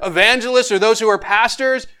who are evangelists or those who are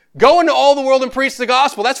pastors, go into all the world and preach the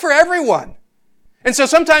gospel. That's for everyone. And so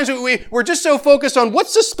sometimes we're just so focused on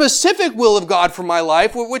what's the specific will of God for my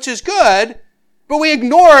life, which is good, but we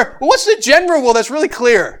ignore, what's the general will that's really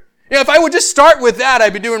clear? If I would just start with that,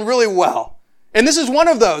 I'd be doing really well. And this is one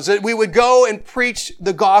of those, that we would go and preach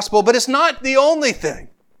the gospel, but it's not the only thing.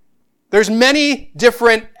 There's many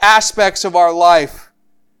different aspects of our life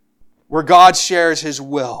where God shares his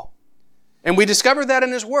will. And we discover that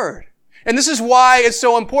in his word. And this is why it's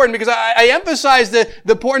so important, because I emphasize the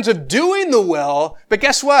importance of doing the will, but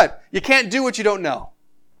guess what? You can't do what you don't know.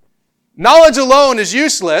 Knowledge alone is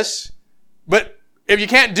useless, but if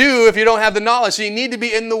you don't have the knowledge. So you need to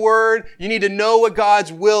be in the Word. You need to know what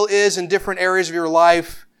God's will is in different areas of your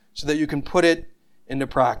life so that you can put it into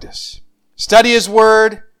practice. Study his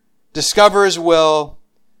Word, discover his will,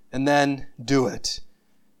 and then do it.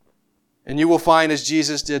 And you will find, as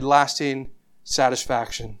Jesus did, lasting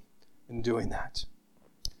satisfaction in doing that.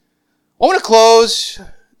 I want to close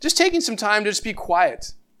just taking some time to just be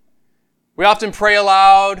quiet. We often pray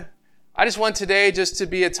aloud. I just want today just to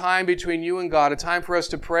be a time between you and God, a time for us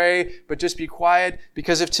to pray, but just be quiet.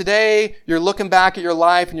 Because if today you're looking back at your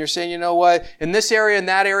life and you're saying, you know what, in this area and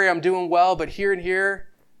that area I'm doing well, but here and here,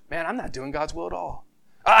 man, I'm not doing God's will at all.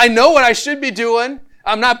 I know what I should be doing.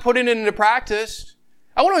 I'm not putting it into practice.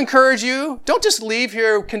 I want to encourage you, don't just leave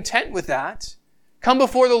here content with that. Come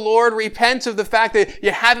before the Lord, repent of the fact that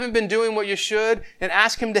you haven't been doing what you should, and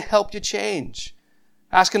ask him to help you change.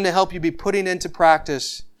 Ask him to help you be putting into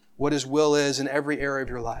practice what his will is in every area of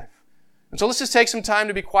your life. And so let's just take some time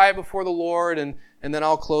to be quiet before the Lord, and then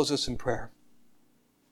I'll close us in prayer.